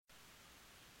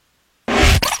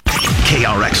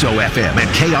KRXO-FM and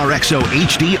KRXO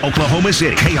HD Oklahoma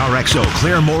City. KRXO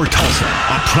Claremore Tulsa,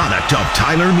 a product of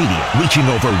Tyler Media, reaching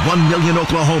over 1 million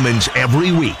Oklahomans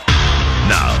every week.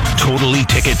 Now,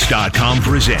 TotallyTickets.com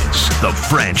presents the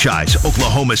Franchise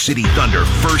Oklahoma City Thunder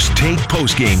First Take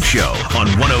Postgame Show on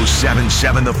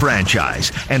 107.7 The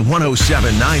Franchise and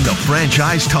 107.9 The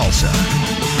Franchise Tulsa.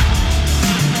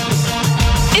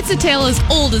 It's a tale as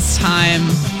old as time.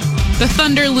 The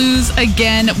Thunder lose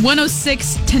again,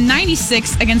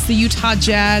 106-96 against the Utah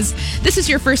Jazz. This is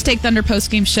your First Take Thunder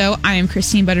postgame show. I am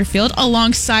Christine Butterfield.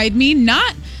 Alongside me,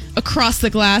 not across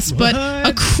the glass, but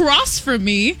across from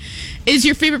me, is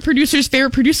your favorite producer's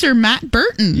favorite producer, Matt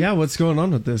Burton. Yeah, what's going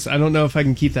on with this? I don't know if I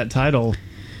can keep that title.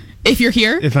 If you're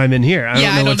here? If I'm in here. I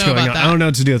don't know what's going on. That. I don't know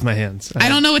what to do with my hands. I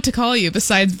don't know what to call you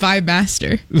besides Vibe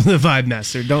Master. The Vibe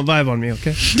Master. Don't vibe on me,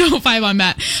 okay? Don't vibe on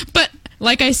Matt. But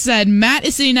like I said, Matt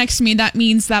is sitting next to me. That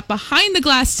means that behind the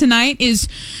glass tonight is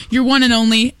your one and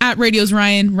only at Radio's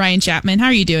Ryan Chapman. How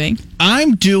are you doing?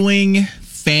 I'm doing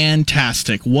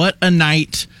fantastic. What a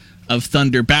night of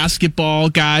Thunder basketball,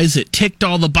 guys. It ticked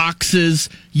all the boxes.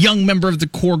 Young member of the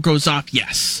core goes off.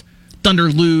 Yes. Thunder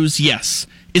lose. Yes.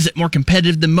 Is it more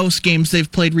competitive than most games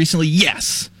they've played recently?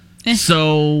 Yes.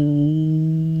 So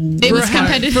it was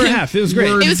competitive for a half. It was great.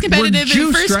 It was competitive in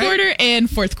the first quarter and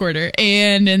fourth quarter,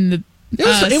 and in the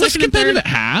it was competitive at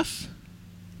half.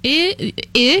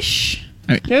 Ish.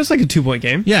 Yeah, it was like a 2-point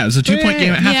game. Yeah, it was a 2-point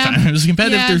game at halftime. It was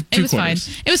competitive through two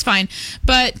quarters. It was fine.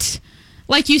 But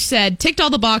like you said, ticked all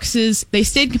the boxes. They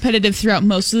stayed competitive throughout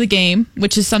most of the game,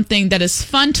 which is something that is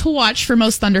fun to watch for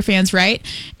most Thunder fans, right?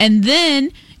 And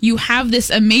then you have this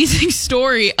amazing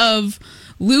story of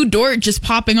Lou Dort just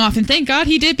popping off. And thank God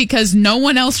he did, because no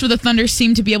one else for the Thunder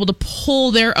seemed to be able to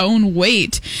pull their own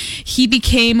weight. He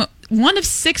became one of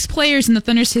 6 players in the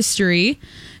Thunder's history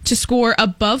to score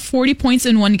above 40 points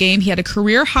in one game. He had a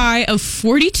career high of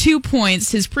 42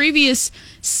 points. His previous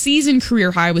season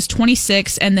career high was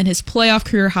 26, and then his playoff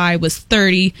career high was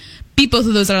 30. Beat both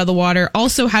of those out of the water.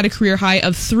 Also had a career high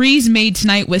of threes made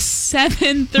tonight with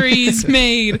 7 threes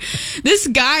made. This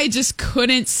guy just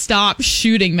couldn't stop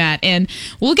shooting, Matt. And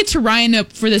we'll get to Ryan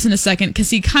up for this in a second, because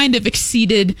he kind of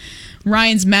exceeded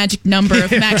Ryan's magic number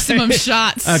of maximum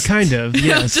shots. Kind of,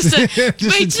 yes. just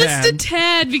a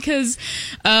tad, because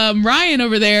Ryan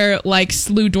over there likes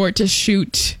Lou Dort to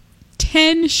shoot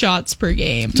 10 shots per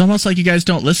game. It's almost like you guys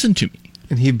don't listen to me.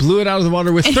 And he blew it out of the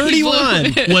water with 31.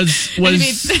 He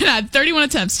made 31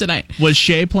 attempts tonight. Was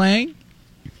Shea playing?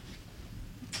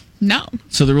 No.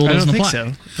 So the rule doesn't apply.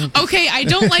 So. Okay, I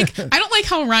don't like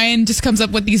how Ryan just comes up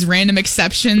with these random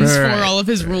exceptions for all of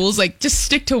his rules. Like, just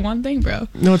stick to one thing, bro.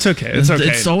 No, it's okay. It's okay.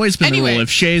 It's always been the rule. If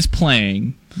Shea's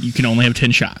playing, you can only have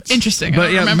 10 shots. Interesting.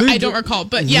 But I don't recall.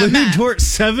 But yeah, Lou Dort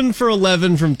 7 for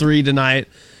 11 from 3 tonight.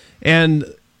 And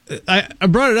I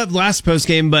brought it up last post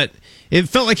game, but it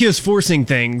felt like he was forcing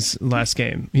things last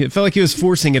game. It felt like he was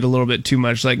forcing it a little bit too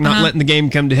much, like not letting the game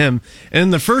come to him. And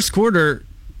in the first quarter,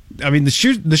 I mean, the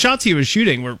shots he was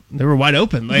shooting were wide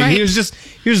open. Like he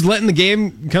was letting the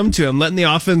game come to him, letting the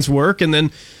offense work, and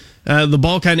then the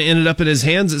ball kind of ended up in his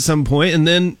hands at some point. And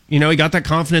then he got that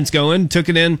confidence going, took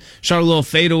it in, shot a little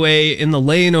fadeaway in the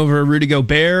lane over Rudy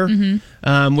Gobert,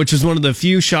 which is one of the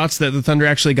few shots that the Thunder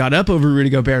actually got up over Rudy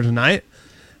Gobert tonight,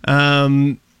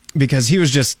 because he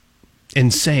was just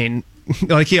insane,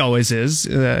 like he always is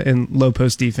in low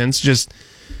post defense.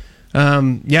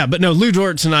 But no, Lou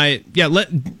Dort tonight. Yeah, let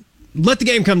the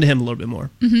game come to him a little bit more.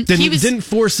 Didn't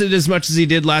force it as much as he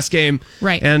did last game.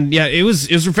 Right. And yeah, it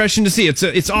was refreshing to see.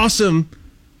 It's awesome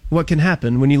what can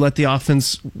happen when you let the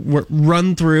offense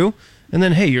run through, and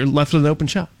then hey, you're left with an open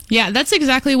shot. Yeah, that's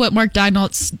exactly what Mark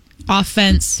Daigneault's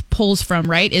offense pulls from,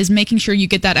 right? Is making sure you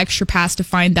get that extra pass to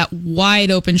find that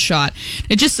wide open shot.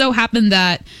 It just so happened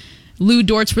that Lou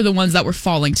Dort's were the ones that were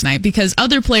falling tonight, because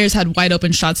other players had wide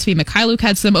open shots. Svi Mykhailiuk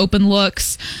had some open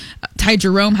looks. Ty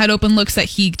Jerome had open looks that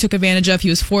he took advantage of. He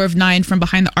was 4 of 9 from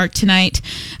behind the arc tonight.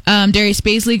 Darius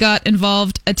Bazley got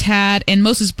involved a tad, and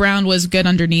Moses Brown was good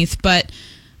underneath. But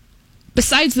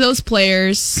besides those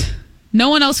players, no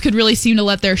one else could really seem to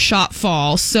let their shot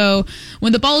fall. So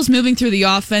when the ball is moving through the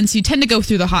offense, you tend to go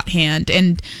through the hot hand.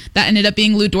 And that ended up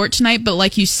being Lou Dort tonight. But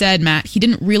like you said, Matt, he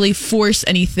didn't really force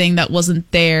anything that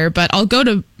wasn't there. But I'll go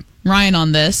to Ryan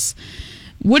on this.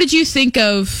 What did you think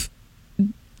of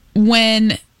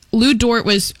when Lou Dort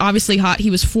was obviously hot?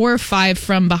 He was 4 of 5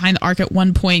 from behind the arc at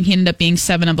one point. He ended up being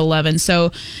 7 of 11.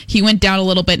 So he went down a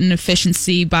little bit in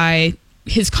efficiency by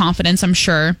his confidence, I'm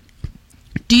sure.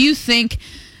 Do you think...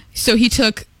 So he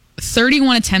took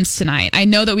 31 attempts tonight. I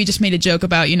know that we just made a joke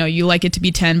about, you like it to be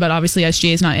 10, but obviously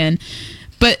SGA is not in.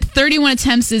 But 31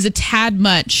 attempts is a tad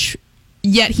much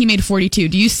yet he made 42.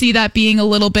 Do you see that being a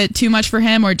little bit too much for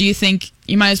him, or do you think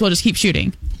you might as well just keep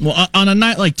shooting? Well, on a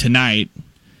night like tonight,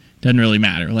 doesn't really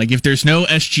matter. Like, if there's no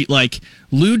SG, like,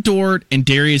 Lou Dort and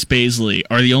Darius Bazley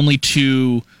are the only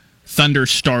two Thunder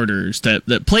starters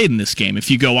that played in this game,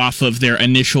 if you go off of their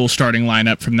initial starting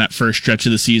lineup from that first stretch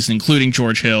of the season, including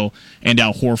George Hill and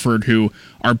Al Horford, who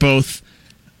are both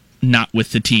not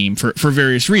with the team for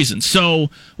various reasons. So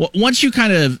once you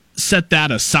kind of set that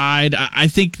aside, I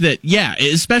think that, yeah,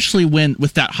 especially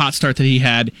with that hot start that he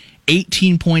had,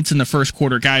 18 points in the first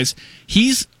quarter. Guys,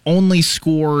 he's only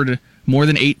scored more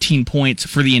than 18 points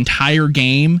for the entire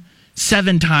game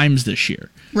 7 times this year.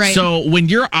 Right. So when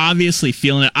you're obviously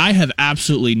feeling it, I have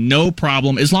absolutely no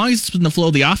problem, as long as it's in the flow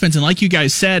of the offense. And like you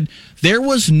guys said, there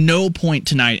was no point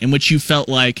tonight in which you felt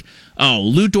like, oh,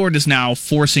 Lou Dort is now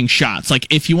forcing shots. Like,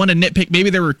 if you want to nitpick, maybe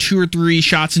there were 2 or 3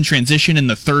 shots in transition in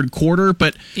the third quarter,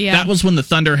 but that was when the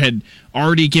Thunder had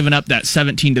already given up that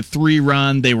 17-3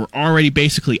 run. They were already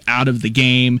basically out of the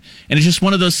game. And it's just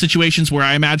one of those situations where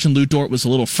I imagine Lou Dort was a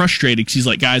little frustrated because he's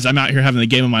like, guys, I'm out here having the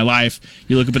game of my life.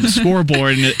 You look up at the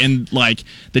scoreboard and like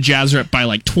the Jazz are up by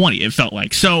like 20, it felt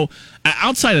like. So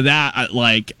outside of that,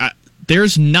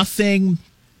 there's nothing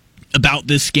about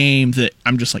this game that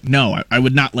I'm just like, no, I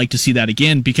would not like to see that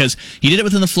again, because he did it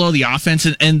within the flow of the offense.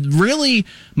 And really,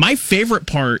 my favorite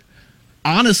part,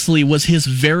 honestly, was his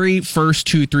very first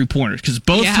 2 3-pointers, because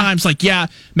both times, like,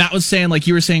 Matt was saying, like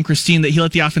you were saying, Christine, that he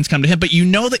let the offense come to him, but you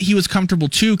know that he was comfortable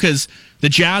too, because the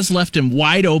Jazz left him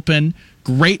wide open.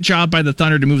 Great job by the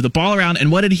Thunder to move the ball around.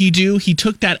 And what did he do? He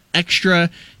took that extra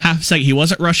half second. He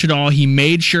wasn't rushed at all. He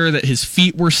made sure that his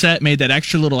feet were set, made that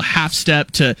extra little half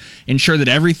step to ensure that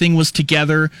everything was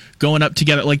together, going up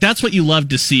together. Like, that's what you love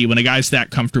to see when a guy's that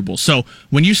comfortable. So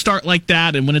when you start like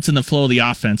that and when it's in the flow of the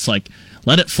offense, like,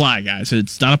 let it fly, guys.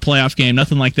 It's not a playoff game,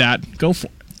 nothing like that. Go for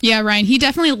it. Yeah, Ryan, he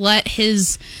definitely let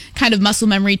his kind of muscle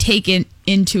memory take it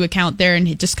into account there, and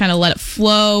he just kind of let it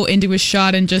flow into his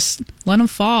shot and just let him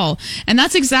fall. And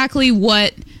that's exactly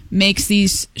what makes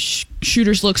these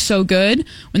shooters look so good,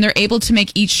 when they're able to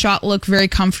make each shot look very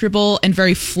comfortable and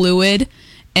very fluid,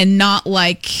 and not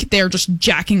like they're just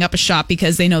jacking up a shot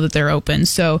because they know that they're open.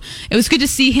 So it was good to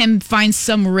see him find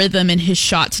some rhythm in his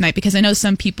shot tonight, because I know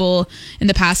some people in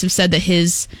the past have said that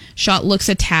his shot looks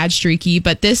a tad streaky,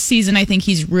 but this season I think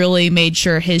he's really made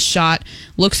sure his shot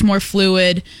looks more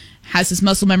fluid, has his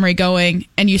muscle memory going,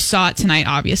 and you saw it tonight,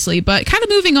 obviously. But kind of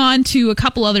moving on to a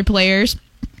couple other players,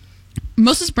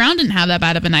 Moses Brown didn't have that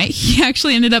bad of a night. He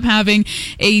actually ended up having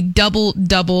a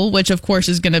double-double, which of course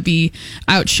is going to be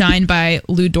outshined by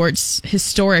Lou Dort's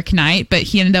historic night, but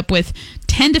he ended up with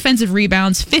 10 defensive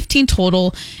rebounds, 15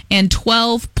 total, and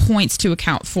 12 points to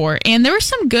account for. And there were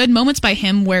some good moments by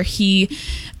him where he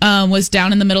was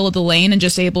down in the middle of the lane and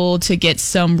just able to get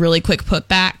some really quick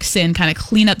putbacks and kind of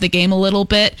clean up the game a little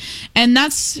bit. And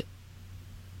that's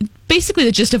basically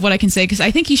the gist of what I can say, because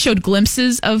I think he showed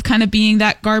glimpses of kind of being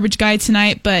that garbage guy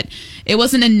tonight, but it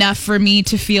wasn't enough for me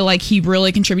to feel like he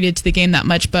really contributed to the game that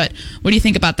much. But what do you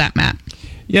think about that, Matt?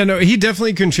 Yeah, no, he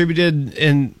definitely contributed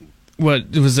in,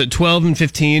 what was it, 12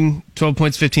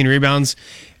 points, 15 rebounds,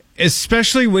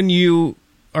 especially when you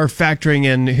are factoring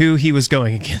in who he was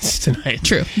going against tonight.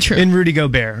 True. In Rudy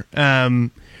Gobert.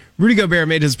 Rudy Gobert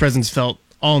made his presence felt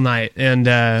all night, and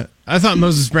I thought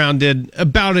Moses Brown did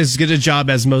about as good a job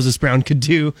as Moses Brown could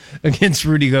do against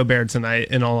Rudy Gobert tonight,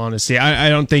 in all honesty. I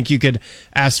don't think you could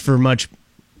ask for much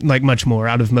more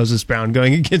out of Moses Brown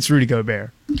going against Rudy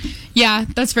Gobert. Yeah,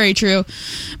 that's very true.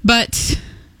 But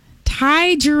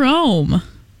Ty Jerome,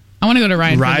 I want to go to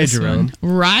Ryan for this one.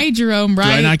 Rye Jerome. Do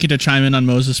I not get to chime in on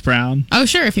Moses Brown? Oh,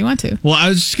 sure, if you want to. Well, I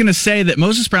was just going to say that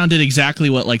Moses Brown did exactly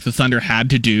what the Thunder had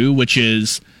to do, which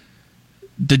is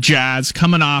the Jazz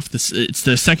coming off this. It's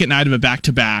the second night of a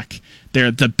back-to-back.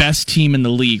 They're the best team in the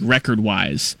league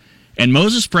record-wise. And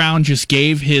Moses Brown just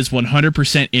gave his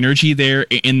 100% energy there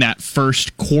in that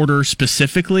first quarter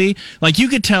specifically. Like, you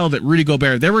could tell that Rudy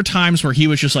Gobert, there were times where he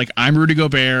was just like, I'm Rudy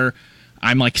Gobert.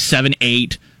 I'm like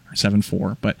 7'8",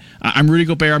 7'4", but I'm Rudy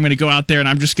Gobert. I'm going to go out there and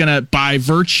I'm just going to, by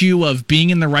virtue of being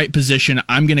in the right position,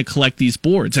 I'm going to collect these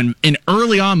boards. And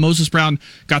early on, Moses Brown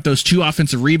got those 2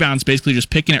 offensive rebounds, basically just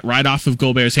picking it right off of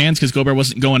Gobert's hands, because Gobert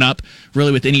wasn't going up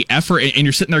really with any effort. And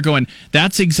you're sitting there going,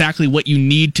 that's exactly what you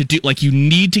need to do. Like, you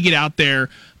need to get out there,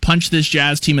 punch this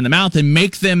Jazz team in the mouth, and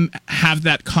make them have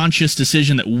that conscious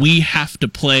decision that we have to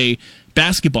play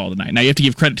basketball tonight. Now, you have to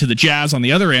give credit to the Jazz on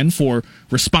the other end for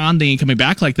responding and coming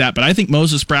back like that, but I think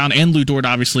Moses Brown and Lou Dort,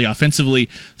 obviously, offensively,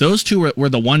 those two were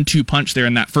the 1-2 punch there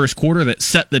in that first quarter that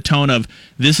set the tone of,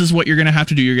 this is what you're going to have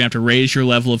to do. You're going to have to raise your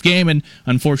level of game, and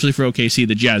unfortunately for OKC,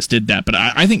 the Jazz did that. But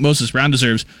I think Moses Brown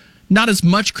deserves Not as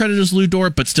much credit as Lou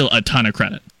Dort, but still a ton of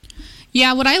credit.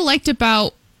 Yeah, what I liked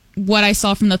about what I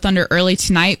saw from the Thunder early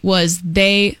tonight was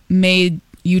they made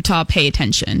Utah pay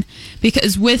attention,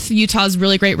 because with Utah's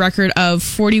really great record of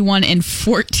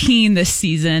 41-14 this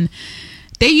season,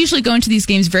 they usually go into these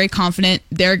games very confident.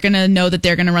 They're going to know that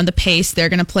they're going to run the pace, they're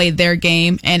going to play their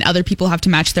game, and other people have to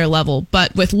match their level.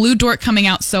 But with Lou Dort coming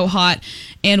out so hot,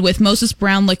 and with Moses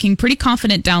Brown looking pretty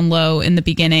confident down low in the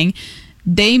beginning,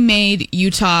 they made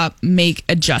Utah make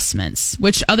adjustments,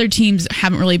 which other teams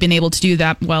haven't really been able to do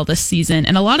that well this season.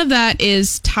 And a lot of that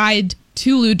is tied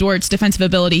to Lou Dort's defensive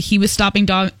ability. He was stopping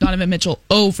Donovan Mitchell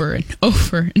over and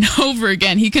over and over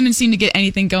again. He couldn't seem to get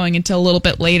anything going until a little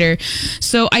bit later.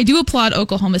 So I do applaud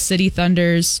Oklahoma City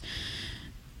Thunder's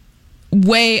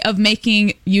way of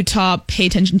making Utah pay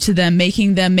attention to them,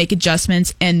 making them make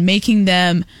adjustments, and making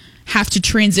them have to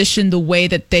transition the way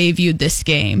that they viewed this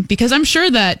game. Because I'm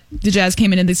sure that the Jazz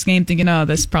came into this game thinking, oh,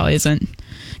 this probably isn't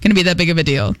going to be that big of a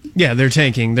deal. Yeah, they're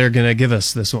tanking. They're going to give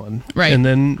us this one. Right. And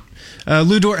then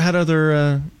Lou Dort had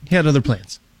other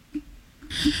plans.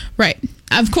 Right.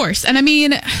 Of course. And I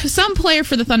mean, some player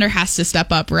for the Thunder has to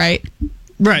step up, right?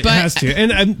 Right, But- it has to.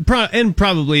 And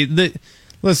probably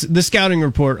the scouting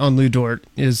report on Lou Dort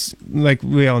is, like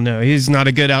we all know, he's not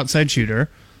a good outside shooter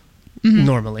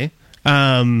normally.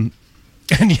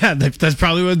 And yeah, that's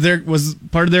probably what was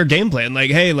part of their game plan.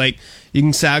 Like, hey, like, you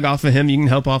can sag off of him, you can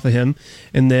help off of him,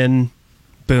 and then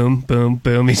boom, boom,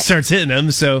 boom, he starts hitting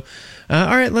him. So, all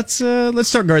right, let's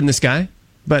start guarding this guy.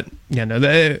 But yeah, no,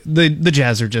 the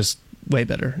Jazz are just way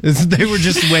better. They were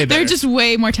just way better. They're just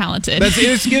way more talented.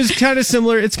 It's kind of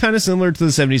similar. It's kind of similar to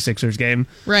the 76ers game.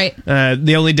 Right.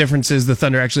 The only difference is the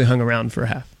Thunder actually hung around for a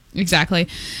half. Exactly.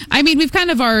 I mean, we've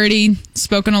kind of already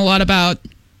spoken a lot about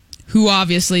who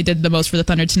obviously did the most for the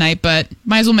Thunder tonight, but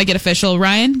might as well make it official.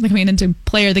 Ryan, coming into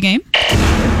player of the game.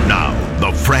 Now,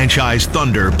 the Franchise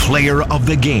Thunder Player of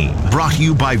the Game, brought to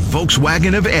you by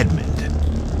Volkswagen of Edmond.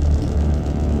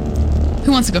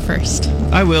 Who wants to go first?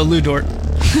 I will, Lou Dort.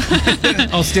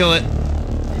 I'll steal it.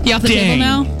 You off the table Dang.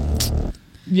 now?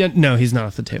 Yeah, no, he's not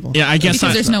off the table. Yeah, I guess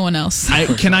Because there's no one else.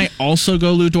 Can I also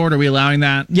go Lou Dort? Are we allowing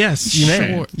that? Yes, you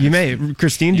may. Sure. You may.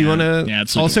 Christine, do you want Yeah, to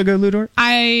it's Lou also go Lou Dort?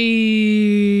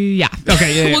 Yeah.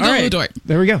 Okay, yeah. We'll go all right. Lou Dort.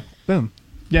 There we go. Boom.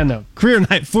 Yeah, no. Career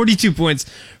night, 42 points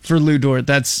for Lou Dort.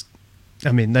 That's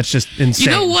just insane.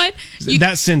 You know what?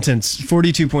 That sentence,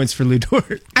 42 points for Lou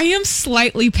Dort. I am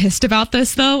slightly pissed about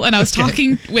this, though, and I was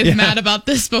talking with Matt about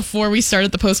this before we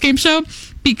started the postgame show,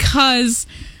 because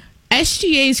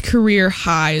SGA's career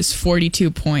high is 42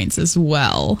 points as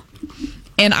well.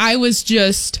 And I was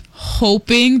just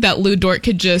hoping that Lou Dort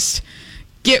could just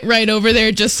get right over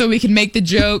there just so we can make the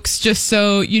jokes, just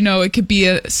so, it could be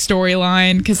a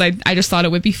storyline, because I just thought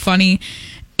it would be funny.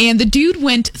 And the dude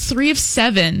went 3 of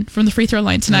 7 from the free throw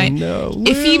line tonight. I know,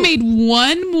 If he Lou. made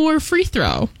one more free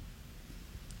throw,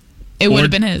 it would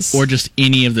have been his. Or just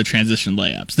any of the transition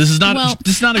layups. This is not Well, I'm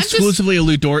just- exclusively a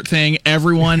Lou Dort thing.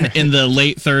 Everyone in the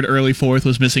late third, early fourth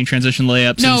was missing transition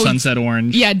layups in Sunset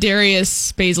Orange. Yeah,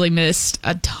 Darius Baisley missed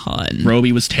a ton.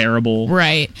 Roby was terrible.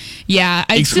 Right. Yeah.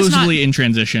 It's just Exclusively in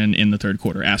transition in the third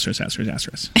quarter. Asterisk.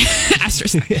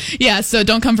 asterisk. Yeah, so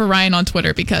don't come for Ryan on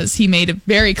Twitter, because he made it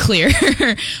very clear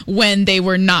when they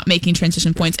were not making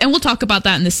transition points. And we'll talk about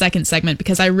that in the second segment,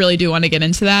 because I really do want to get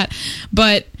into that.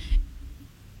 But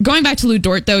going back to Lou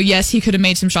Dort, though, yes, he could have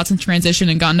made some shots in transition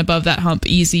and gotten above that hump,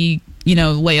 easy,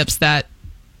 layups that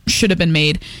should have been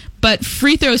made. But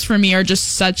free throws for me are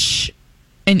just such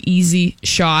an easy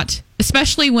shot,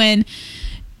 especially when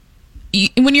you're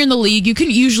in the league. You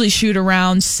can usually shoot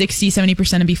around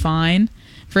 60-70% and be fine.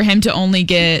 For him to only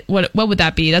get, what would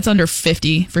that be? That's under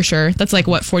 50 for sure. That's like,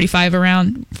 what,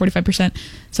 45%,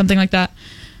 something like that.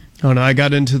 Oh, no, I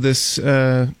got into this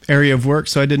area of work,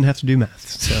 so I didn't have to do math.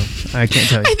 So I can't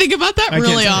tell you. I think about that I can't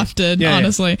really tell you. often, Yeah, yeah.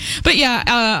 honestly. But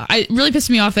yeah, it really pissed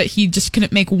me off that he just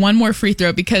couldn't make one more free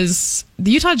throw, because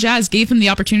the Utah Jazz gave him the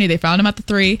opportunity. They found him at the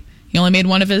 3. He only made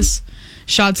one of his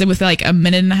shots with like a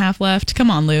minute and a half left.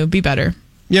 Come on, Lou, be better.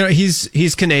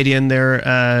 He's Canadian.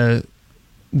 They're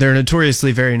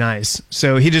notoriously very nice.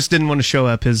 So he just didn't want to show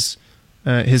up his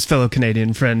fellow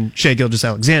Canadian friend Shai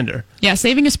Gilgeous-Alexander. Yeah,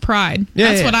 saving his pride.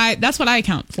 Yeah, That's what I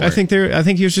account for. I think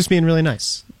he was just being really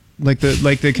nice, like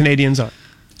the Canadians are.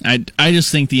 I just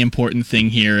think the important thing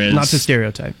here is Not to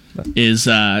stereotype. But. is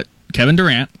Kevin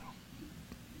Durant,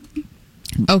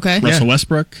 Okay, Russell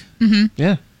Westbrook,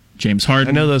 Yeah, James Harden,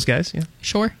 I know those guys. Yeah,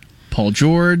 sure. Paul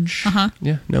George,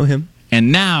 yeah, know him.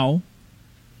 and now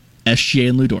SGA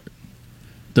and Lou Dort.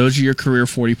 Those are your career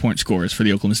 40-point scores for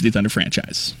the Oklahoma City Thunder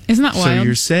franchise. Isn't that So wild?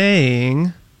 you're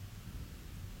saying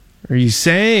Are you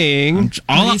saying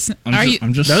Are you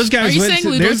those guys went saying to,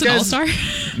 Lou those Dort's an guys, all-star?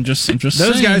 I'm just those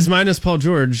saying. guys minus Paul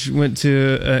George went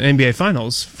to NBA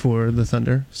Finals for the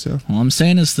Thunder. So All I'm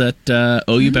saying is that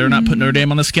you better not put Notre Dame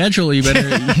on the schedule. Or you better,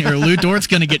 or Lou Dort's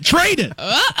going to get traded.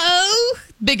 Uh-oh.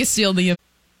 Biggest steal in the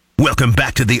Welcome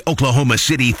back to the Oklahoma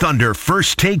City Thunder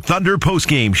First Take Thunder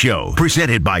postgame show,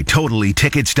 presented by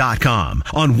TotallyTickets.com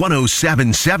on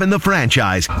 107.7 The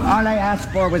Franchise. All I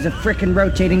asked for was a frickin'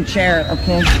 rotating chair,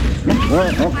 okay?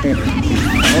 Well,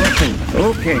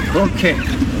 okay.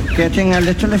 Getting a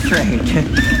little afraid.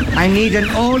 I need an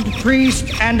old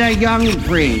priest and a young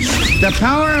priest. The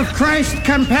power of Christ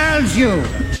compels you.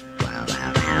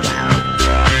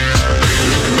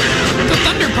 The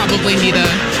Thunder probably need a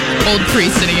old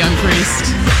priest and a young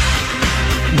priest.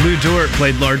 Lou Dort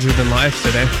played larger than life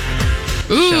today.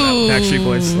 Ooh. Shout out Backstreet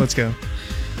Boys. Let's go.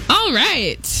 All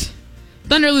right.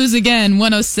 Thunder lose again,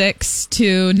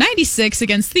 106-96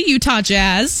 against the Utah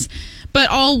Jazz. But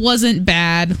all wasn't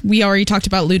bad. We already talked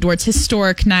about Lou Dort's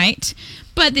historic night.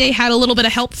 But they had a little bit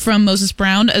of help from Moses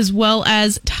Brown as well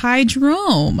as Ty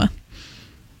Jerome,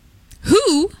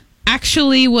 who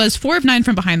actually was 4 of 9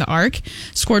 from behind the arc,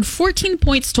 scored 14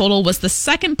 points total, was the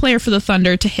second player for the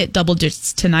Thunder to hit double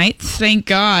digits tonight. Thank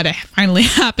God it finally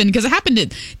happened, because it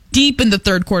happened deep in the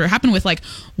third quarter. It happened with like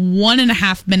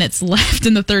 1.5 minutes left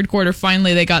in the third quarter.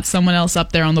 Finally, they got someone else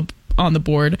up there on the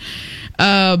board.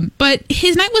 But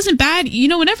his night wasn't bad. You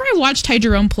know, whenever I watch Ty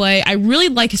Jerome play, I really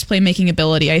like his playmaking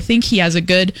ability. I think he has a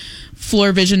good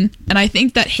floor vision, and I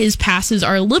think that his passes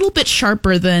are a little bit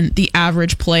sharper than the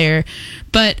average player.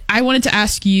 But I wanted to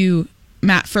ask you,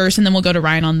 Matt, first, and then we'll go to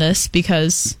Ryan on this,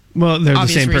 because Well, they're the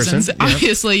obvious same reasons. person. Yeah.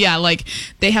 Obviously, yeah, like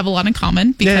they have a lot in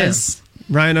common because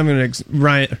Ryan, I'm going to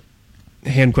Ryan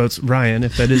hand quotes Ryan,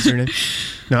 if that is your name.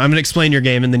 No, I'm going to explain your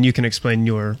game, and then you can explain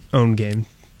your own game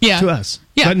to us.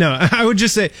 Yeah. But no, I would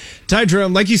just say Ty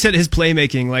Jerome, like you said, his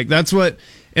playmaking, like that's what.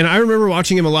 And I remember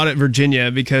watching him a lot at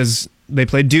Virginia because they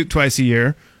played Duke twice a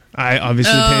year. I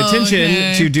obviously pay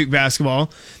attention to Duke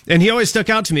basketball, and he always stuck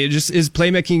out to me. Just his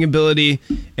playmaking ability,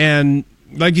 and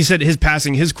like you said, his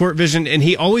passing, his court vision, and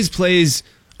he always plays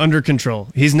under control.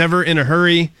 He's never in a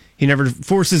hurry. He never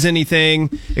forces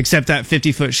anything except that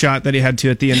 50-foot shot that he had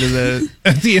to at the end of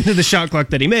the shot clock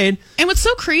that he made. And what's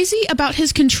so crazy about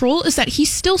his control is that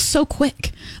he's still so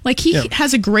quick. Like he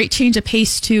has a great change of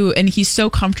pace too, and he's so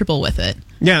comfortable with it.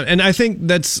 Yeah, and I think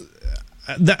that's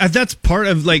part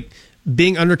of like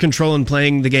being under control and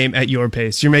playing the game at your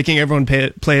pace. You're making everyone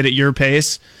play it at your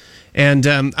pace, and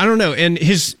I don't know. And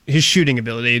his shooting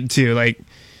ability too, like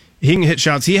he can hit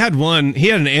shots. He had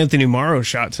an Anthony Morrow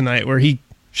shot tonight where he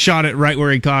shot it right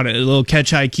where he caught it, a little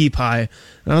catch high, keep high.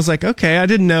 And I was like, okay, I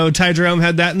didn't know Ty Jerome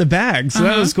had that in the bag. So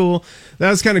that was cool. That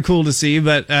was kind of cool to see.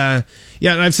 But yeah,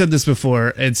 and I've said this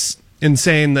before. It's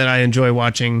insane that I enjoy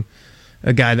watching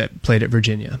a guy that played at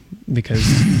Virginia because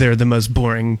they're the most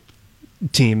boring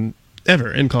team ever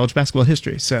in college basketball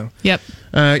history. So yep.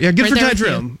 Yeah, good Right for there Ty with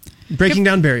Jerome. Breaking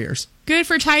down barriers. Good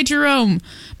for Ty Jerome.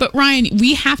 But Ryan,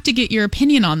 we have to get your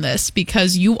opinion on this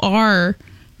because you are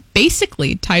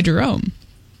basically Ty Jerome.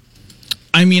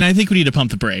 I mean, I think we need to pump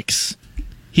the brakes.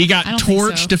 He got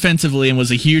torched defensively and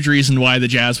was a huge reason why the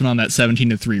Jazz went on that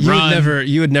 17-3 run.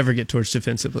 You would never get torched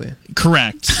defensively.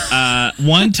 Correct.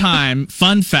 One time,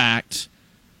 fun fact,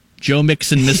 Joe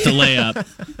Mixon missed a layup,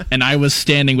 and I was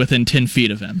standing within 10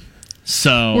 feet of him.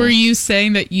 So were you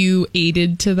saying that you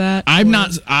aided to that?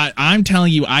 I'm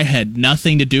telling you, I had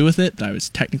nothing to do with it. I was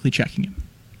technically checking him.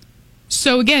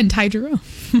 So again, Ty Jerome.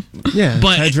 Yeah,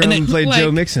 but Ty Jerome played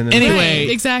Joe Mixon. Anyway,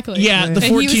 exactly. Yeah, and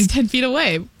he was 10 feet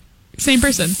away. Same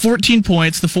person. 14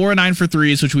 points, the 4 of 9 for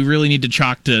threes, which we really need to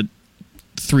chalk to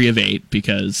 3 of 8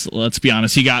 because let's be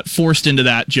honest, he got forced into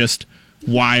that just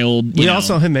wild. We all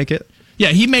saw him make it. Yeah,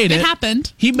 he made it. It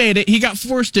happened. He made it. He got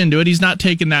forced into it. He's not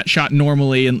taking that shot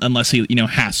normally unless he,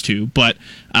 has to. But,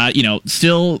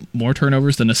 still more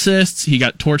turnovers than assists. He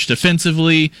got torched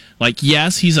defensively. Like,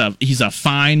 yes, he's a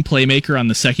fine playmaker on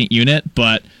the second unit,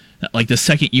 but like the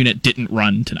second unit didn't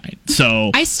run tonight.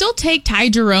 So I still take Ty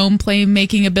Jerome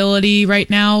playmaking ability right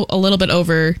now a little bit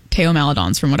over Theo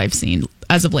Maledon's from what I've seen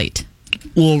as of late.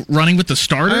 Well, running with the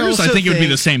starters, I think it would be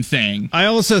the same thing. I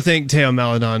also think Theo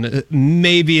Maledon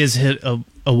maybe has hit a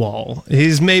wall.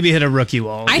 He's maybe hit a rookie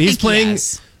wall. He's playing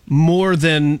more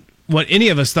than what any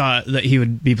of us thought that he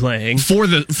would be playing for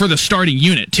the starting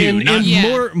unit too.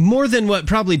 More than what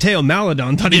probably Theo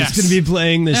Maledon thought he was going to be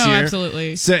playing this year.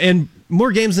 Absolutely. So and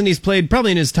more games than he's played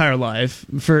probably in his entire life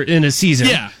in a season.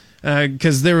 Yeah,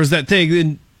 because there was that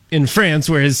thing. in France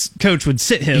where his coach would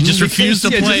sit him. He just refused to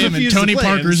Yeah, play him, and refused to Tony play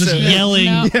him, Parker's just so- yelling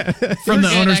No. from the We're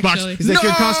good, owner's box. actually. He's like,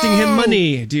 you're costing him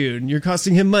money, dude. You're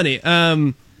costing him money.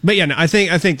 But yeah, no, I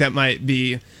think that might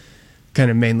be kind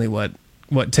of mainly what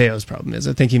Teo's problem is.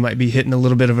 I think he might be hitting a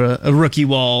little bit of a rookie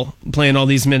wall, playing all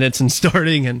these minutes and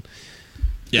starting. And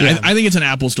Yeah, I think it's an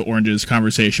apples to oranges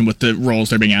conversation with the roles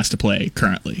they're being asked to play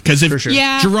currently. Because if For sure.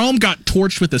 Yeah. Jerome got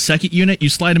torched with the second unit, you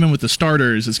slide him in with the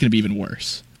starters, it's going to be even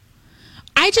worse.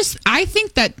 I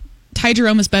think that Ty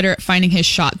Jerome is better at finding his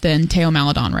shot than Teo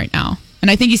Maledon right now. And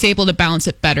I think he's able to balance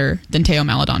it better than Teo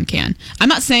Maledon can. I'm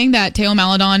not saying that Teo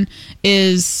Maledon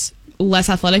is less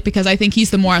athletic, because I think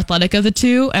he's the more athletic of the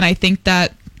two. And I think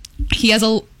that he has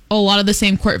a lot of the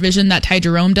same court vision that Ty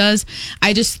Jerome does.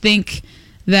 I just think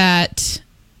that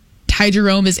Ty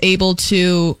Jerome is able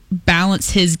to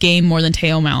balance his game more than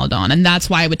Teo Maledon. And that's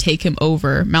why I would take him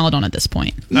over Maledon at this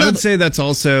point. I would say that's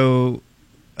also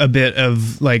a bit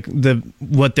of like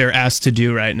what they're asked to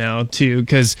do right now too,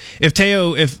 because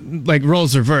if like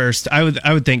roles reversed, I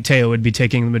would think Teo would be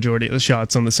taking the majority of the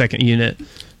shots on the second unit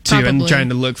too, and Probably. trying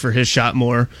to look for his shot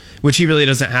more, which he really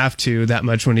doesn't have to that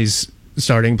much when he's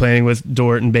starting playing with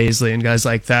Dort and Baisley and guys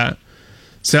like that.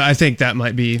 So I think that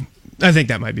might be part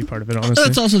of it, honestly.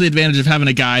 That's also the advantage of having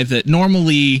a guy that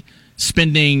normally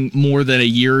spending more than a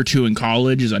year or two in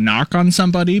college is a knock on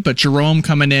somebody, but Jerome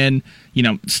coming in,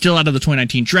 still out of the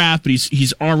 2019 draft, but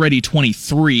he's already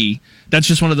 23. That's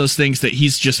just one of those things that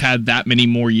he's just had that many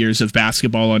more years of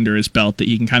basketball under his belt that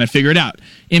he can kind of figure it out.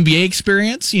 NBA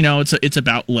experience, it's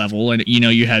about level, and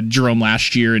you had Jerome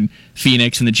last year in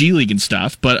Phoenix and the G League and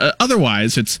stuff, but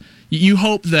otherwise you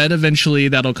hope that eventually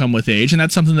that'll come with age, and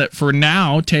that's something that for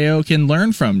now Teo can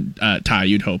learn from Ty,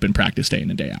 you'd hope, in practice day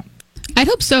in and day out. I'd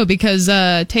hope so, because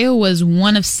Teo was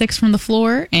 1 of 6 from the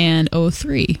floor and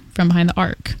 0-3 from behind the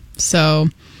arc. So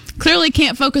clearly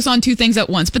can't focus on two things at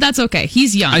once, but that's okay.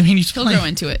 He's young. I mean, he'll grow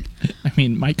into it. I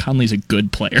mean, Mike Conley's a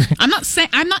good player. I'm not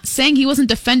saying he wasn't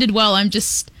defended well. I'm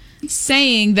just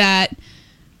saying that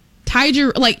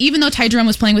even though Ty Jerome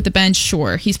was playing with the bench,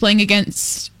 sure, he's playing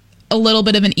against a little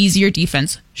bit of an easier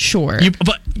defense, sure.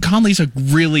 But Conley's a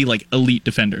really elite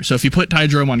defender. So if you put Ty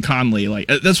Jerome on Conley,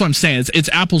 that's what I'm saying. It's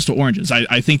apples to oranges.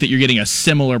 I think that you're getting a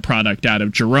similar product out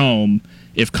of Jerome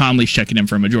if Conley's checking in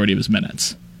for a majority of his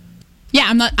minutes.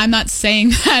 Yeah, I'm not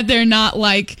saying that they're not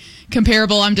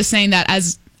comparable. I'm just saying that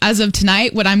as of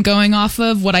tonight, what I'm going off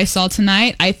of, what I saw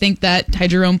tonight, I think that Ty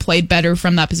Jerome played better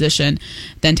from that position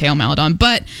than Teo Maledon.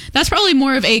 But that's probably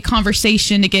more of a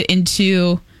conversation to get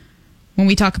into when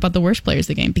we talk about the worst players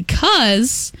of the game,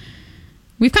 because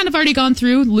we've kind of already gone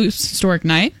through Lu's historic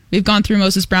night. We've gone through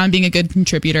Moses Brown being a good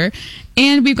contributor,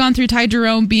 and we've gone through Ty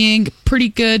Jerome being pretty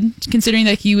good considering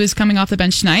that he was coming off the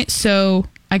bench tonight. So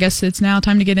I guess it's now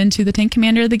time to get into the tank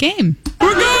commander of the game.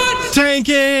 We're good!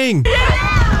 Tanking!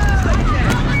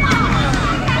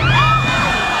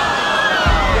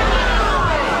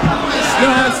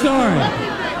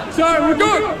 Sorry, we're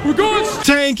going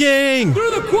Tanking!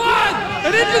 through the quad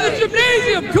and into the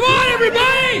gymnasium. Come on,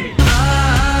 everybody!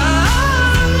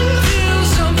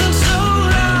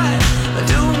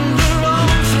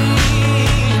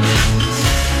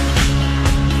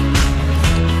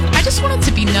 I just want it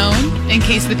to be known, in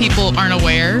case the people aren't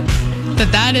aware,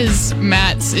 that is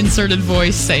Matt's inserted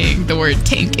voice saying the word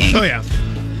tanking. Oh yeah,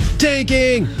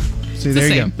 tanking. See, there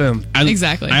you same. go. Boom.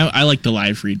 Exactly. I like the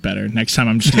live read better. Next time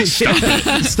I'm just going to stop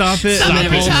it. Stop it. Stop and it then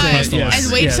every all time. say it. Yes,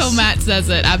 And wait yes. till Matt says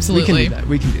it. We can Absolutely. do that.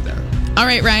 We can do that. All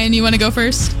right, Ryan, you want to go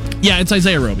first? Yeah, it's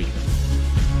Isaiah Roby.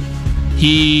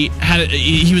 He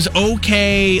was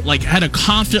okay, had a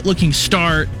confident looking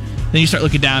start. Then you start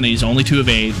looking down and he's only 2 of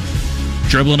 8,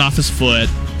 dribbling off his foot,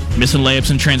 missing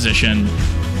layups in transition,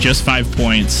 just 5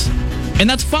 points. And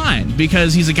that's fine,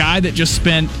 because he's a guy that just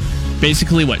spent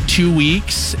basically 2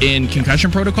 weeks in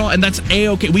concussion protocol, and that's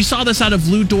A-okay. We saw this out of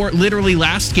Lou Dort literally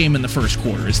last game in the first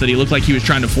quarter, is that he looked like he was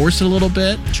trying to force it a little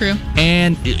bit. True.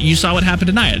 And you saw what happened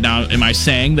tonight. Now, am I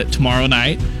saying that tomorrow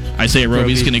night Isaiah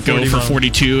Roby's going to go for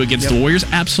 42 against the Warriors?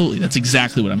 Absolutely. That's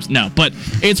exactly what I'm saying. No, but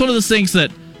it's one of those things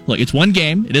that, look, it's one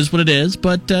game. It is what it is.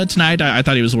 But tonight, I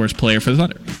thought he was the worst player for the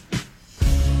Thunder.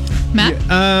 Matt?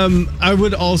 I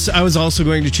was also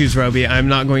going to choose Roby. I'm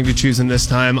not going to choose him this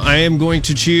time. I am going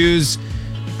to choose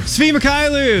Svi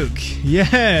Mikhailuk.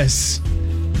 Yes.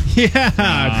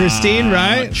 Yeah, Christine,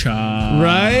 right?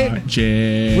 Right?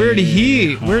 Where did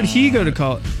he go to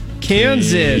college?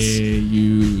 Kansas.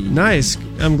 Nice.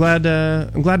 I'm glad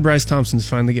Bryce Thompson's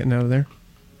finally getting out of there.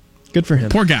 Good for him.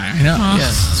 Poor guy. I know. Yeah.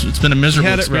 It's been a He miserable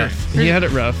had it experience. rough. He had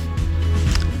it rough.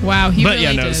 Wow, he But really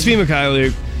yeah, no, did. Svi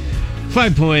Mikhailuk,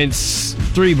 5 points,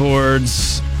 3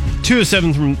 boards, 2 of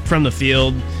 7 from the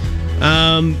field.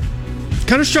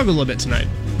 kind of struggled a little bit tonight.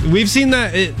 We've seen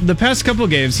that the past couple of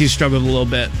games he's struggled a little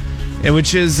bit, and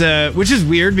which is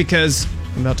weird because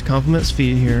I'm about to compliment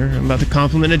Svi here. I'm about to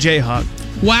compliment a Jayhawk.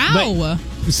 Wow.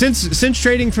 But since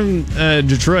trading from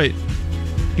Detroit,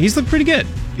 he's looked pretty good.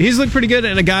 He's looked pretty good,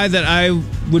 and a guy that I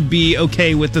would be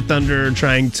okay with the Thunder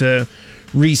trying to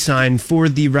re-sign for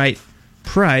the right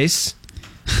price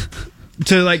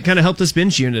to like kind of help this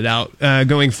bench unit out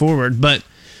going forward. But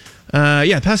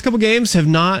past couple games have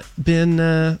not been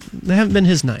they haven't been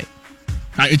his night.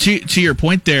 To your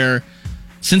point there,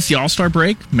 since the All-Star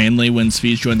break, mainly when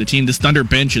Svi's joined the team, this Thunder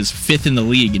bench is 5th in the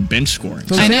league in bench scoring.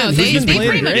 I know. He's They been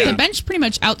pretty much, great. the bench pretty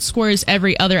much outscores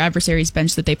every other adversary's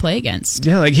bench that they play against.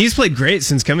 Yeah, like he's played great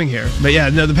since coming here. But yeah,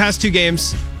 no, the past 2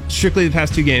 games, strictly the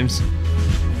past 2 games,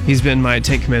 he's been my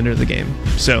tank commander of the game.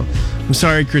 So I'm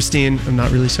sorry, Christine. I'm not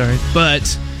really sorry,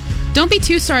 but Don't be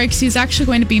too sorry, because he's actually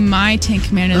going to be my tank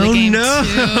commander of the game, no.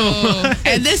 too.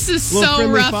 And this is Little so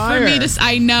friendly rough fire. for me to...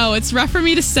 I know, it's rough for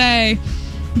me to say,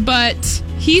 but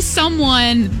he's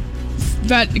someone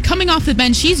that, coming off the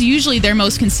bench, he's usually their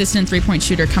most consistent three-point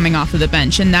shooter coming off of the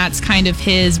bench, and that's kind of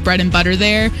his bread and butter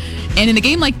there. And in a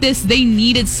game like this, they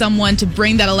needed someone to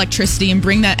bring that electricity and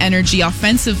bring that energy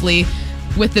offensively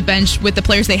with the bench, with the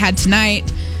players they had tonight,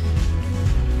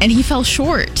 and he fell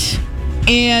short.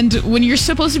 And when you're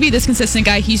supposed to be this consistent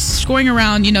guy, he's scoring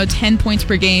around, 10 points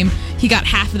per game. He got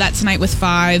half of that tonight with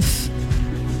 5.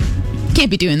 Can't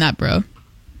be doing that, bro.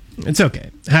 it's okay.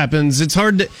 It happens. It's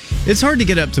hard to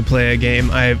get up to play a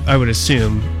game, I would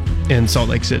assume, in Salt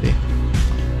Lake City.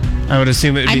 I would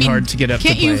assume it would be hard to get up to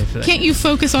play for that. Can't you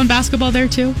focus on basketball there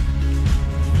too?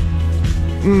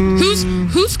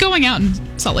 Who's going out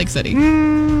in Salt Lake City?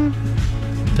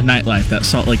 The nightlife, that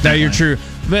Salt Lake That nightlife. you're true.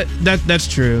 But that's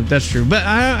true. That's true. But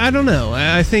I don't know.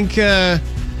 I think I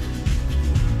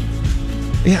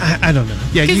don't know.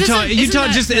 Yeah, 'Cause Utah isn't Utah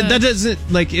that just the- that doesn't,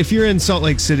 like, if you're in Salt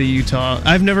Lake City, Utah.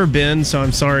 I've never been, so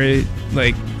I'm sorry.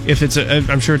 Like, if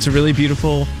I'm sure it's a really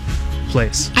beautiful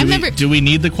place. Do we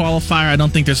need the qualifier? I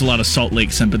don't think there's a lot of Salt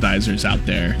Lake sympathizers out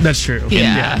there. That's true.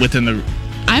 Yeah. Within the...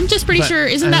 I'm just pretty But sure.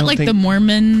 Isn't I that don't like think- the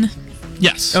Mormon?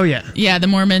 Yes. Oh yeah. Yeah, the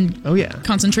Mormon. Oh yeah.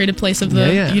 Concentrated place of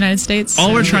the Yeah. United States.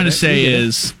 All we're trying to say Yeah.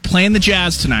 is, playing the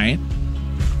Jazz tonight,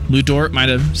 Lou Dort might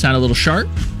have sounded a little sharp.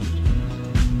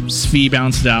 Svi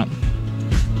balanced it out.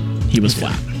 He was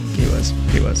flat. He was.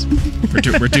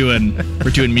 We're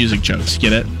doing music jokes.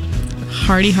 Get it?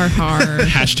 Hardy har har.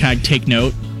 Hashtag take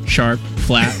note. Sharp.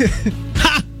 Flat.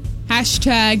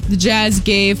 Hashtag the Jazz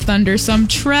gave Thunder some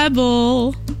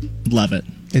treble. Love it.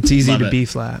 It's easy Love to it. be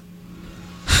flat.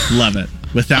 Love it.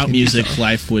 Without music,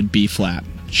 life would be flat.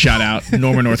 Shout out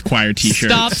Norman North Choir t-shirt.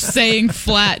 Stop saying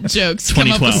flat jokes.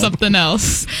 Come up with 2012. something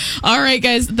else. All right,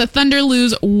 guys. The Thunder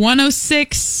lose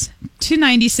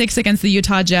 106-96 against the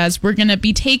Utah Jazz. We're going to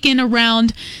be taken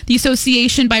around the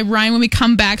association by Ryan when we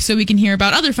come back so we can hear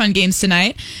about other fun games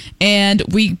tonight. And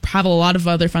we have a lot of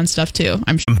other fun stuff, too,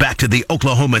 I'm sure. Back to the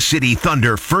Oklahoma City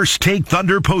Thunder First Take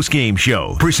Thunder postgame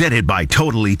show, presented by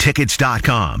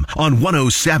TotallyTickets.com on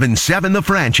 107.7 The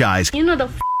Franchise. You know the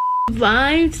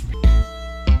vibes.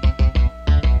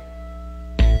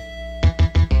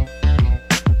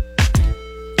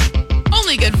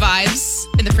 Only good vibes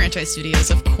in the Franchise Studios,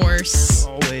 of course.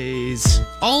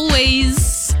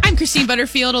 Always. I'm Christine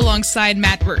Butterfield alongside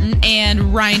Matt Burton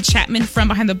and Ryan Chapman from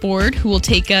Behind the Board, who will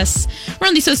take us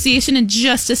around the association in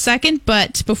just a second.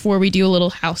 But before we do a little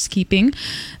housekeeping,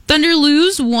 Thunder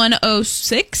lose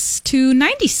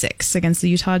 106-96 against the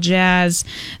Utah Jazz.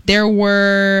 There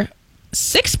were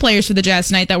 6 players for the Jazz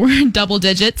tonight that were in double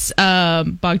digits.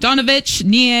 Bogdanovich,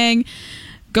 Niang,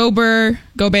 Gobert,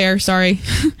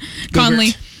 Conley.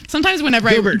 Sometimes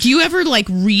whenever do you ever like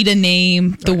read a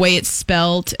name the way it's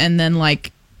spelled and then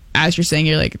like as you're saying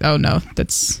you're like, oh no,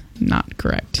 that's not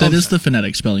correct. That is the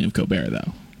phonetic spelling of Gobert,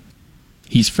 though.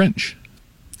 He's French.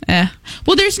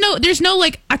 Well, there's no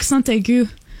like accent aigu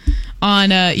on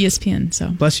ESPN.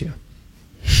 So Bless you.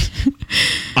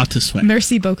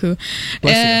 merci beaucoup.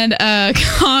 And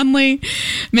Conley,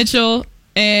 Mitchell,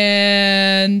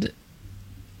 and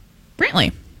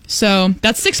Brantley. So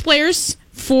that's 6 players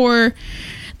for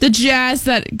the Jazz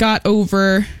that got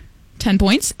over 10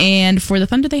 points, and for the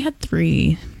Thunder they had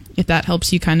 3. If that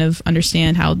helps you kind of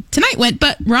understand how tonight went.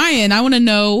 But Ryan, I want to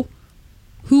know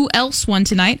who else won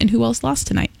tonight and who else lost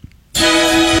tonight.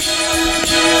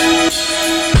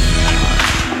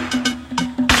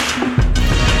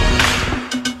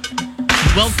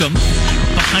 Welcome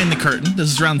behind the curtain. This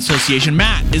is Around the Association.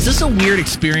 Matt, is this a weird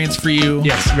experience for you?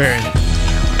 Yes, very.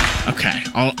 Okay,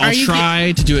 I'll Are you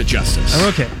try to do it justice. I'm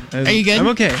okay. Are you good? I'm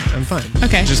okay. I'm fine.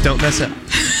 Okay. Just don't mess up.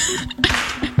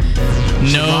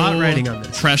 a lot riding on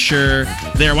this. Pressure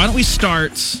there. Why don't we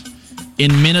start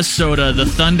in Minnesota? The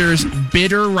Thunder's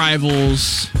bitter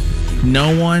rivals.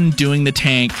 No one doing the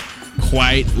tank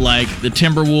quite like the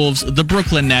Timberwolves. The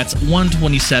Brooklyn Nets,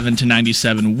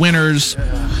 127-97 winners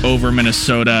over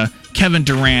Minnesota. Kevin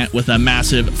Durant with a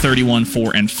massive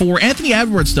 31-4-4. Anthony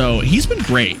Edwards, though, he's been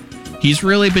great. He's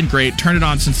really been great. Turned it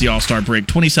on since the All-Star break.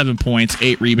 27 points,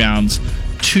 8 rebounds,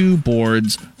 2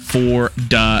 boards for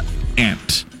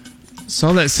Durant.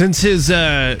 Saw that since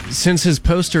his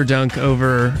poster dunk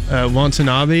over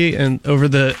Watanabe and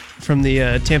over from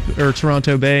the Tampa or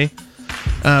Toronto Bay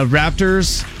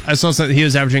Raptors, I saw something he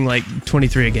was averaging like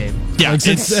 23 a game. Yeah,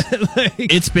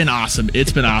 it's been awesome.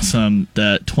 It's been awesome.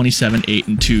 The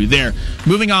 27-8-2 there.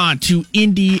 Moving on to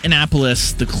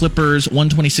Indianapolis, the Clippers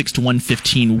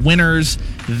 126-115 winners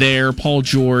there. Paul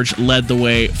George led the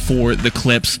way for the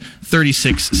Clips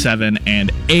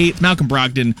 36-7-8. Malcolm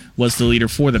Brogdon was the leader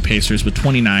for the Pacers with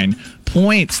 29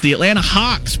 points. The Atlanta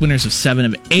Hawks winners of 7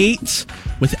 of 8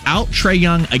 without Trae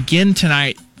Young again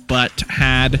tonight, but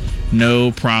had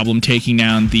no problem taking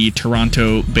down the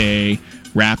Toronto Bay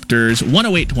Raptors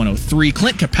 108-103.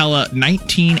 Clint Capella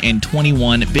 19 and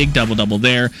 21, big double-double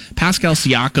there. Pascal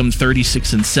Siakam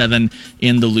 36-7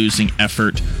 in the losing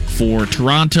effort for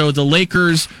Toronto. The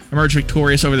Lakers emerged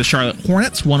victorious over the Charlotte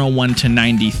Hornets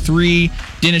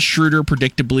 101-93. Dennis Schroeder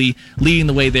predictably leading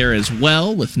the way there as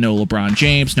well with no LeBron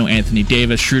James, no Anthony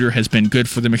Davis. Schroeder has been good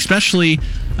for them, especially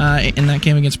in that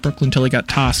game against Brooklyn until he got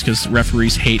tossed because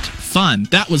referees hate fun.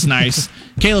 That was nice.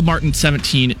 Caleb Martin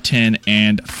 17, 10,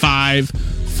 and 5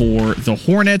 for the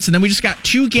Hornets. And then we just got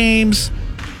 2 games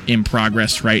in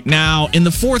progress right now. In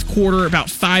the fourth quarter, about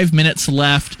 5 minutes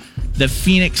left, the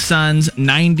Phoenix Suns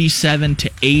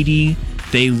 97-80.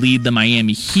 They lead the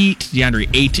Miami Heat.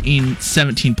 DeAndre Ayton,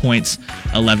 17 points,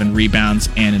 11 rebounds,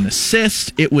 and an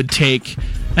assist. It would take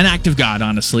an act of God,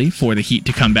 honestly, for the Heat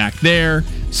to come back there.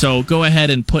 So go ahead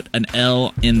and put an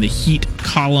L in the Heat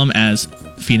column as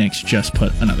Phoenix just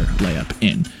put another layup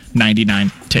in.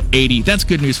 99-80. That's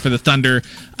good news for the Thunder.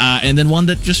 And then one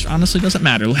that just honestly doesn't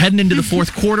matter. Heading into the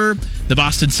fourth quarter, the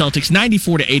Boston Celtics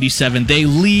 94-87. They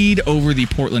lead over the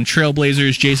Portland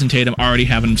Trailblazers. Jason Tatum already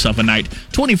having himself a night.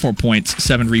 24 points,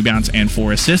 7 rebounds, and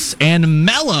 4 assists. And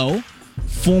Melo,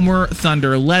 former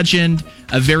Thunder legend,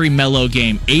 a very mellow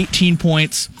game. 18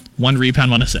 points, 1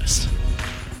 rebound, 1 assist.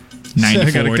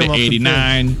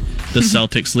 94-89. The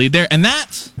Celtics lead there. And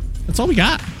that's all we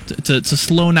got. It's a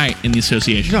slow night in the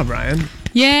association. Good job, Ryan.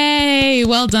 Yay!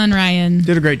 Well done, Ryan.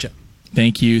 Did a great job.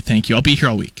 Thank you. I'll be here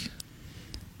all week.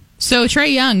 So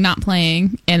Trae Young not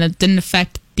playing, and it didn't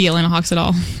affect the Atlanta Hawks at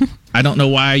all. I don't know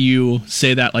why you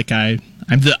say that like I'm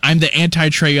the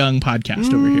anti-Trae Young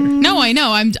podcast over here. No, I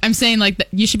know. I'm saying like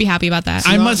you should be happy about that.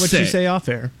 I must what say, you say off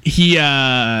air. He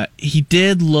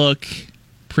did look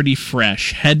pretty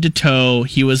fresh, head to toe.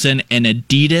 He was in an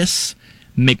Adidas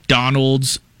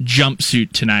McDonald's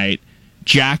jumpsuit tonight,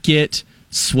 jacket,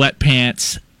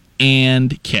 sweatpants,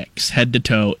 and kicks, head to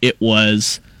toe. It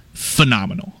was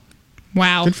phenomenal.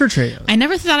 Wow. Good for Trae Young. I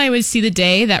never thought I would see the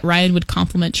day that Ryan would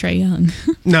compliment Trae Young.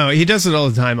 No, he does it all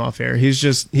the time off air.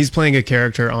 He's playing a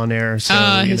character on air. So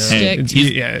his stick.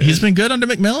 He's been good under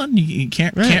McMillan. You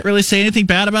can't really say anything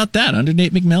bad about that. Under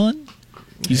Nate McMillan,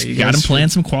 he's got him playing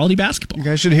some quality basketball. You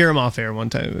guys should hear him off air one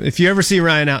time. If you ever see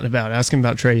Ryan out and about, ask him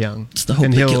about Trae Young. It's the hope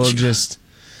and that kills you.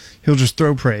 He'll just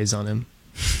throw praise on him.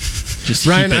 Just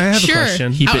Ryan, I have a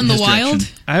question. Out in the wild?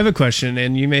 Direction. I have a question,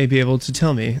 and you may be able to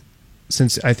tell me,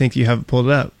 since I think you have pulled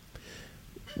it up.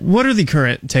 What are the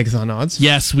current Tankathon odds?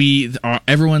 Yes, we are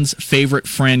everyone's favorite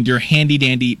friend, your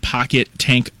handy-dandy pocket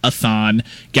tank-a-thon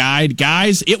guide.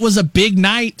 Guys, it was a big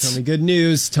night. Tell me good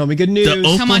news. The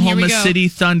Oklahoma City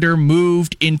Thunder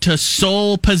moved into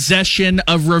sole possession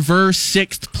of reverse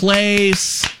 6th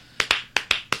place.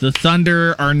 The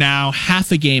Thunder are now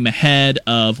half a game ahead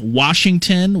of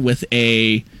Washington with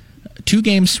a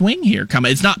 2-game swing here.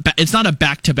 It's not a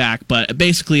back-to-back, but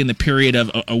basically in the period of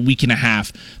a week and a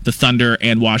half, the Thunder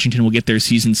and Washington will get their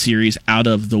season series out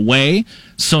of the way.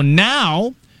 So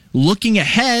now, looking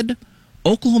ahead,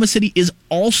 Oklahoma City is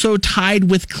also tied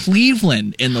with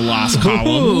Cleveland in the loss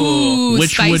column,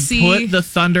 which spicy. would put the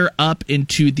Thunder up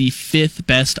into the 5th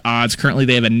best odds. Currently,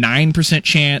 they have a 9%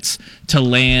 chance to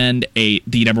land the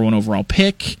number 1 overall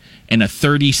pick and a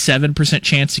 37%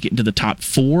 chance to get into the top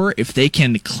 4. If they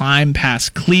can climb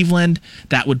past Cleveland,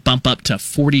 that would bump up to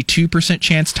 42%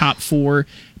 chance top 4,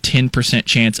 10%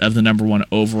 chance of the number 1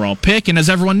 overall pick. And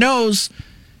as everyone knows,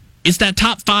 it's that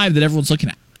top 5 that everyone's looking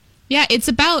at. Yeah, it's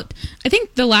about, I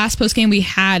think the last post game we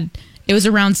had, it was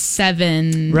around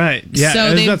 7. Right. Yeah.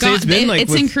 So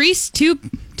it's increased 2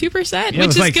 2%, Yeah, which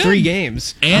with is like good. 3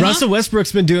 games. And- Russell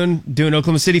Westbrook's been doing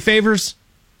Oklahoma City favors.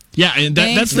 Yeah, and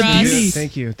that's Thanks, the Russ. beauty.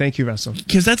 Thank you, Russell.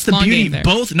 Because that's the Long beauty. game there.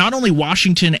 Both, not only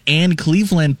Washington and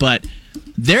Cleveland, but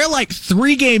they're like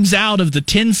 3 games out of the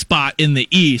 10 spot in the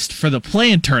East for the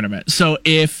play-in tournament. So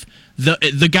if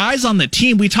the guys on the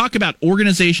team, we talk about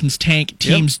organizations tank,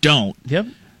 teams don't. Yep.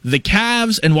 The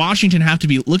Cavs and Washington have to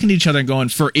be looking at each other and going,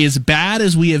 for as bad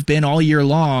as we have been all year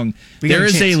long, We got there a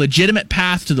is a chance. legitimate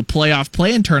path to the playoff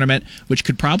play-in tournament, which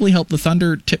could probably help the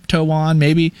Thunder tiptoe on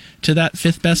maybe to that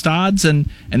 5th best odds, and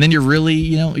then you're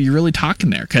really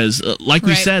talking there because, like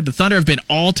we Right. said, the Thunder have been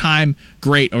all-time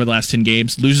great over the last 10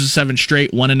 games, loses 7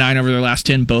 straight, 1-9 over their last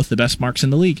 10, both the best marks in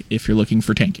the league if you're looking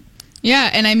for tanking.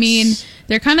 Yeah, and I mean,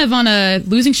 they're kind of on a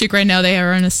losing streak right now. They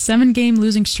are on a 7-game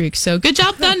losing streak. So good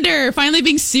job, Thunder, finally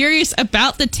being serious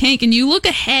about the tank. And you look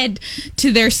ahead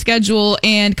to their schedule,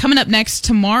 and coming up next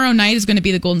tomorrow night is going to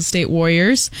be the Golden State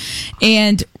Warriors.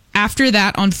 And after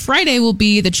that, on Friday, will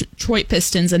be the Detroit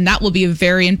Pistons, and that will be a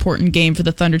very important game for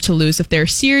the Thunder to lose if they're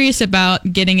serious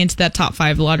about getting into that top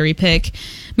 5 lottery pick.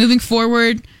 Moving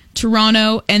forward,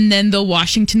 Toronto, and then the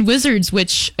Washington Wizards,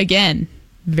 which, again,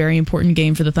 very important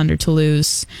game for the Thunder to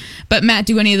lose. But Matt,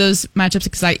 do any of those matchups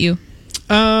excite you?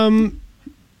 It'll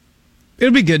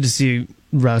be good to see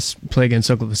Russ play against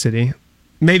Oklahoma City.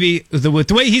 Maybe with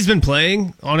the way he's been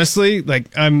playing, honestly, like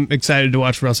I'm excited to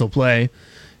watch Russell play.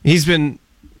 He's been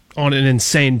on an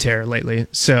insane tear lately,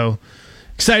 so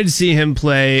excited to see him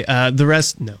play. The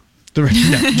rest, no. No,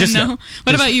 just No. no.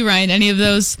 What about you, Ryan? Any of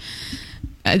those?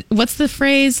 What's the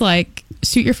phrase? Like,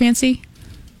 suit your fancy?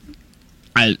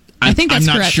 I think that's I'm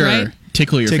not correct, sure. right?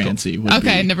 Tickle your Tickle. fancy. would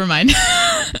Okay, be. never mind.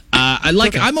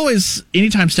 I'm always,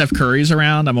 anytime Steph Curry's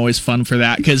around, I'm always fun for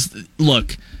that. Because,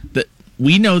 look,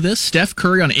 we know this. Steph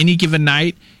Curry on any given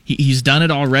night, he's done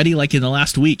it already, like in the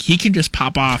last week. He can just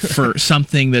pop off for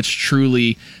something that's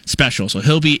truly special. So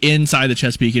he'll be inside the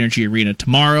Chesapeake Energy Arena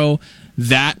tomorrow.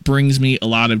 That brings me a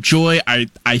lot of joy.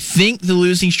 I think the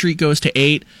losing streak goes to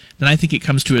 8. Then I think it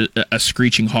comes to a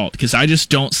screeching halt. Because I just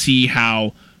don't see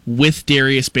how, with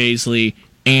Darius Bazley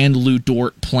and Lou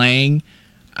Dort playing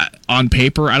on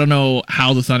paper, I don't know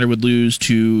how the Thunder would lose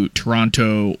to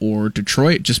Toronto or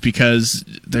Detroit just because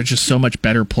they're just so much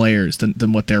better players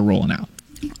than what they're rolling out.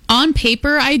 On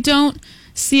paper, I don't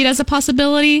see it as a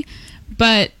possibility,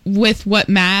 but with what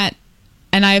Matt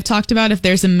and I have talked about, if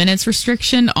there's a minutes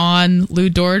restriction on Lou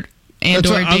Dort and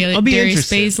That's or what- I'll be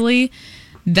Darius interested. Bazley,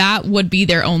 that would be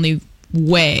their only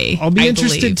way. I'll be I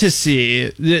interested believe. to see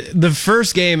the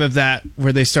first game of that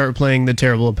where they start playing the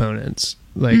terrible opponents.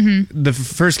 Like the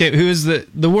first game, who is the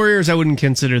Warriors? I wouldn't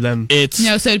consider them. It's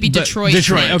No, so it'd be But Detroit.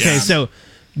 Detroit. Okay, yeah. so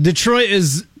Detroit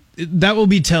is that will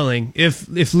be telling.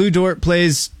 If Lou Dort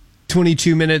plays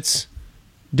 22 minutes,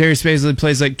 Darius Bazley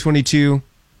plays like 22,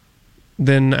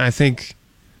 then I think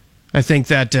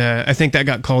that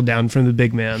got called down from the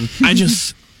big man.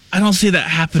 I don't see that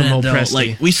happening From old though. Presti.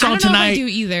 Like we saw I don't know if I tonight. do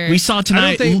either. We saw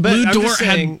tonight. think- but Lou I'm Dort just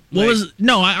had saying, what like- was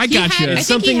no. I He got had- you. I It's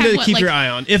think he something had, to what, keep like your eye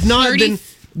on. If not, 30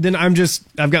 then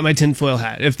I've got my tinfoil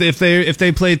hat. If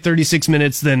they played 36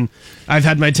 minutes, then I've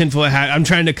had my tinfoil hat. I'm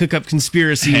trying to cook up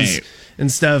conspiracies Hey. and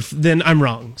stuff. Then I'm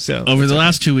wrong. So Over the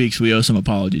last 2 weeks, we owe some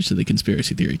apologies to the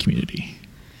conspiracy theory community.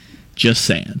 Just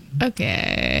saying.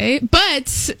 Okay,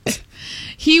 but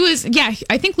he was,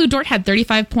 I think Lou Dort had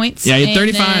 35 points. Yeah, he had and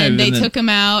 35, then they and then- took him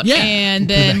out, Yeah. and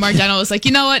then Mark Donnell was like,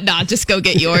 you know what? Nah, just go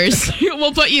get yours.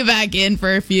 We'll put you back in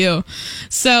for a few.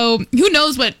 So who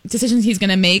knows what decisions he's going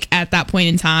to make at that point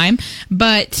in time.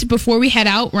 But before we head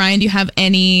out, Ryan, do you have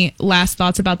any last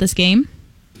thoughts about this game?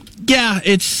 Yeah,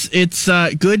 it's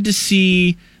good to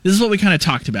see. This is what we kind of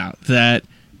talked about, that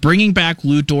bringing back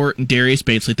Lou Dort and Darius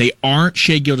Bazley, they aren't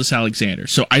Shai Gilgeous-Alexander.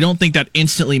 So I don't think that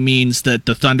instantly means that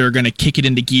the Thunder are going to kick it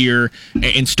into gear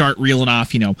and start reeling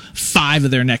off, 5 of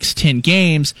their next 10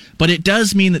 games. But it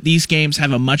does mean that these games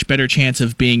have a much better chance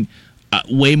of being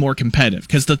way more competitive,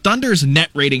 because the Thunder's net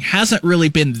rating hasn't really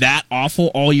been that awful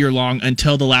all year long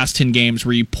until the last 10 games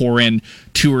where you pour in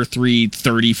 2 or 3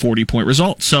 30, 40-point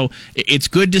results. So it's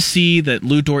good to see that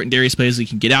Lou Dort and Darius Bazley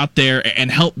can get out there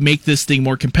and help make this thing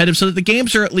more competitive so that the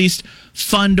games are at least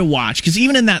fun to watch. Because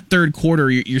even in that third quarter,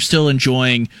 you're still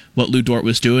enjoying what Lou Dort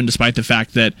was doing, despite the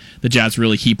fact that the Jazz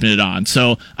really heaping it on.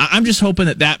 So I'm just hoping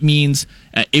that means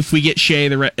if we get Shai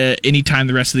anytime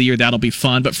the rest of the year, that'll be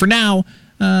fun. But for now,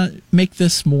 make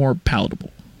this more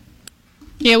palatable.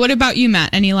 Yeah, what about you,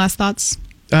 Matt? Any last thoughts?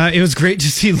 it was great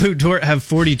to see Lou Dort have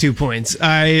 42 points.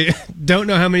 I don't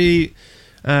know how many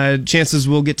chances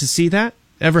we'll get to see that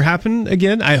ever happen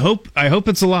again. I hope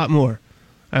it's a lot more.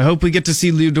 I hope we get to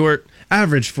see Lou Dort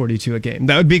average 42 a game.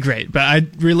 That would be great. But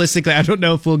realistically, I don't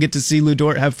know if we'll get to see Lou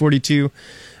Dort have 42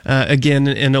 again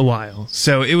in a while.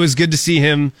 So it was good to see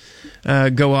him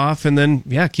go off, and then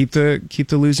keep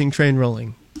the losing train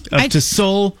rolling up to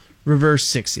Seoul. Reverse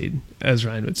 6 seed, as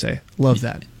Ryan would say. Love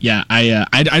that. Yeah, I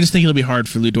just think it'll be hard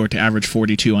for Lou Dort to average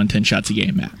 42 on 10 shots a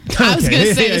game, Matt. I was going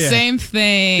to say the same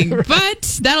thing.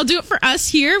 But that'll do it for us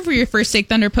here for your First Take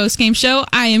Thunder post-game show.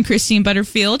 I am Christine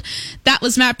Butterfield. That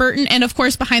was Matt Burton. And, of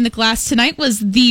course, behind the glass tonight was the